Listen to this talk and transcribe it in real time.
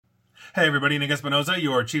Hey everybody, Nick Espinoza,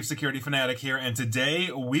 your chief security fanatic here, and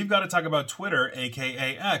today we've got to talk about Twitter,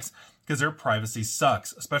 aka X, because their privacy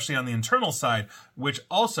sucks, especially on the internal side, which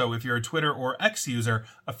also, if you're a Twitter or X user,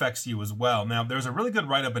 affects you as well. Now, there's a really good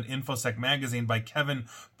write-up in InfoSec magazine by Kevin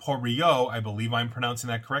Porriot, I believe I'm pronouncing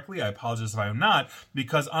that correctly, I apologize if I'm not,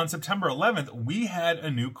 because on September 11th, we had a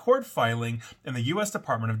new court filing, and the U.S.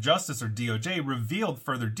 Department of Justice, or DOJ, revealed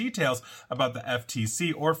further details about the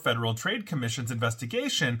FTC, or Federal Trade Commission's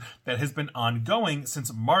investigation that has been ongoing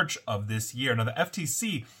since March of this year. Now, the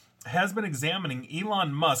FTC has been examining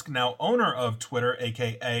Elon Musk, now owner of Twitter,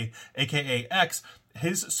 aka X,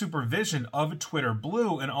 his supervision of Twitter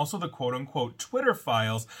Blue, and also the quote-unquote Twitter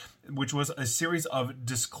files, which was a series of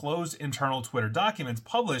disclosed internal Twitter documents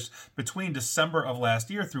published between December of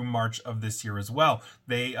last year through March of this year as well.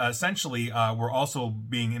 They essentially were also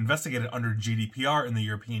being investigated under GDPR in the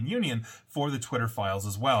European Union for the Twitter files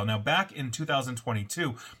as well. Now, back in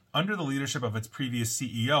 2022, under the leadership of its previous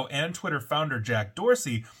CEO and Twitter founder Jack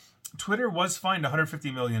Dorsey, Twitter was fined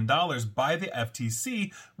 $150 million by the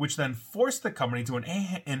FTC, which then forced the company to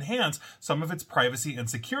enhance some of its privacy and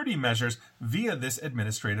security measures via this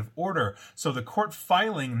administrative order. So the court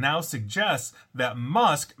filing now suggests that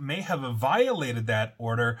Musk may have violated that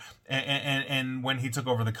order and when he took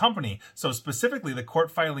over the company. So specifically, the court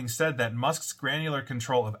filing said that Musk's granular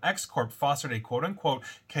control of X Corp fostered a quote-unquote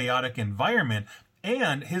chaotic environment,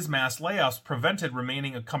 and his mass layoffs prevented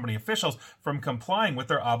remaining company officials from complying with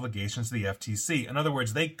their obligations to the FTC. In other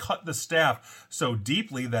words, they cut the staff so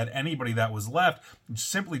deeply that anybody that was left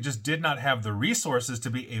simply just did not have the resources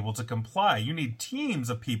to be able to comply. You need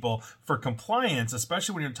teams of people for compliance,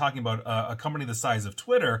 especially when you're talking about a company the size of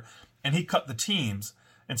Twitter, and he cut the teams.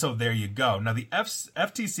 And so there you go. Now, the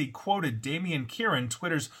FTC quoted Damian Kieran,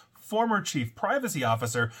 Twitter's former chief privacy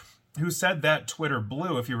officer, who said that Twitter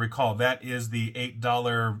Blue, if you recall, that is the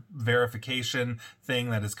 $8 verification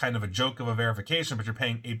thing that is kind of a joke of a verification, but you're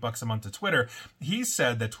paying $8 a month to Twitter. He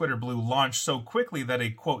said that Twitter Blue launched so quickly that a,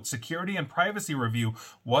 quote, security and privacy review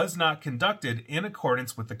was not conducted in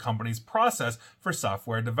accordance with the company's process for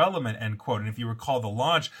software development, end quote. And if you recall the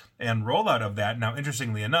launch and rollout of that, now,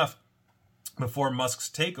 interestingly enough, before Musk's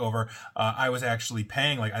takeover, I was actually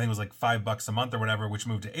paying I think it was $5 a month or whatever, which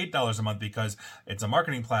moved to $8 a month because it's a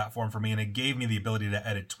marketing platform for me and it gave me the ability to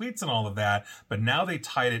edit tweets and all of that. But now they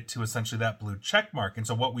tied it to essentially that blue check mark. And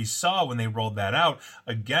so what we saw when they rolled that out,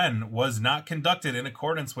 again, was not conducted in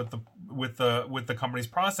accordance with the company's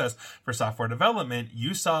process for software development.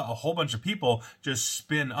 You saw a whole bunch of people just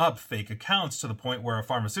spin up fake accounts to the point where a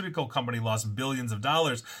pharmaceutical company lost billions of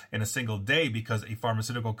dollars in a single day because a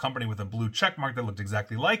pharmaceutical company with a blue check mark that looked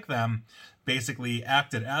exactly like them basically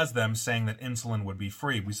acted as them, saying that insulin would be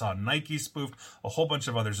free. We saw Nike spoofed, a whole bunch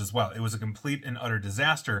of others as well. It was a complete and utter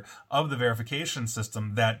disaster of the verification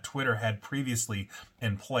system that Twitter had previously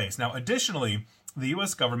in place. Now, additionally, the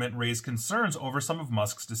U.S. government raised concerns over some of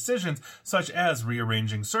Musk's decisions, such as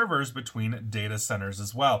rearranging servers between data centers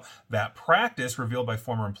as well. That practice, revealed by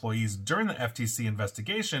former employees during the FTC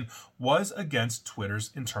investigation, was against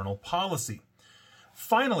Twitter's internal policy.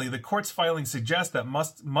 Finally, the court's filing suggests that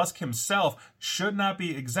Musk himself should not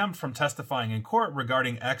be exempt from testifying in court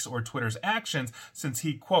regarding X or Twitter's actions, since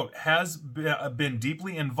he, quote, has been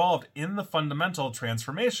deeply involved in the fundamental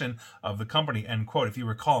transformation of the company, end quote. If you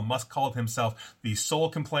recall, Musk called himself the sole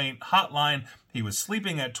complaint hotline. He was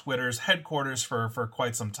sleeping at Twitter's headquarters for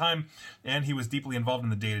quite some time, and he was deeply involved in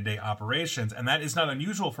the day-to-day operations. And that is not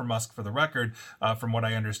unusual for Musk, for the record. From what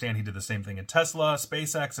I understand, he did the same thing at Tesla,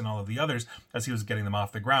 SpaceX, and all of the others as he was getting them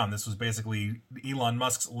off the ground. This was basically Elon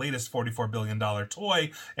Musk's latest $44 billion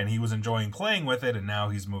toy, and he was enjoying playing with it, and now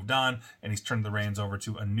he's moved on, and he's turned the reins over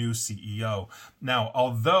to a new CEO. Now,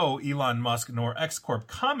 although Elon Musk nor X Corp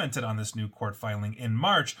commented on this new court filing in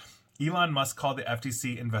March, Elon Musk called the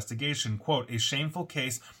FTC investigation, quote, a shameful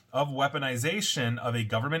case of weaponization of a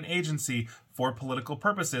government agency for political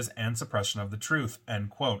purposes and suppression of the truth, end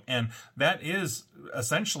quote. And that is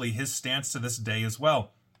essentially his stance to this day as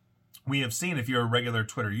well. We have seen, if you're a regular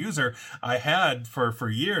Twitter user, I had for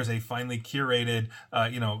years a finely curated,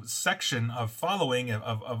 section of following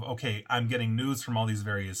of okay, I'm getting news from all these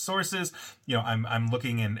various sources. I'm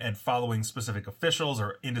looking and following specific officials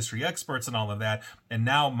or industry experts and all of that. And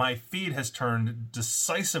now my feed has turned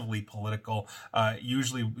decisively political,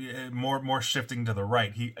 usually more shifting to the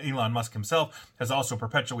right. Elon Musk himself has also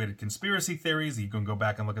perpetuated conspiracy theories. You can go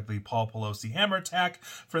back and look at the Paul Pelosi hammer attack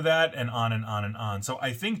for that, and on and on and on. So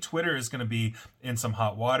I think Twitter is going to be in some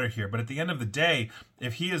hot water here. But at the end of the day,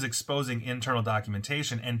 if he is exposing internal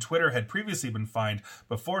documentation, and Twitter had previously been fined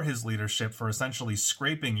before his leadership for essentially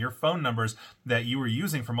scraping your phone numbers that you were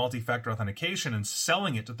using for multi-factor authentication and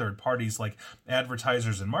selling it to third parties like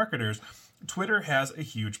advertisers and marketers, Twitter has a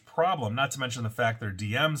huge problem, not to mention the fact their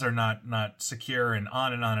DMs are not secure, and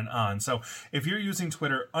on and on and on. So if you're using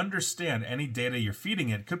Twitter, understand any data you're feeding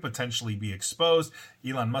it could potentially be exposed.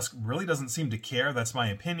 Elon Musk really doesn't seem to care. That's my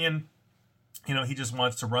opinion. You know, he just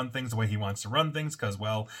wants to run things the way he wants to run things because,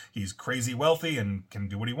 well, he's crazy wealthy and can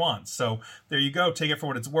do what he wants. So there you go. Take it for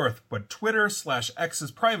what it's worth. But Twitter/X's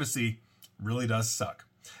privacy really does suck.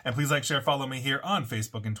 And please like, share, follow me here on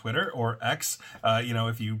Facebook and Twitter, or X.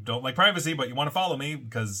 If you don't like privacy, but you want to follow me,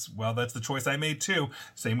 because, well, that's the choice I made too.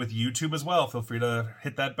 Same with YouTube as well. Feel free to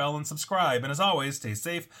hit that bell and subscribe. And as always, stay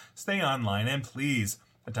safe, stay online, and please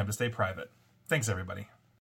attempt to stay private. Thanks, everybody.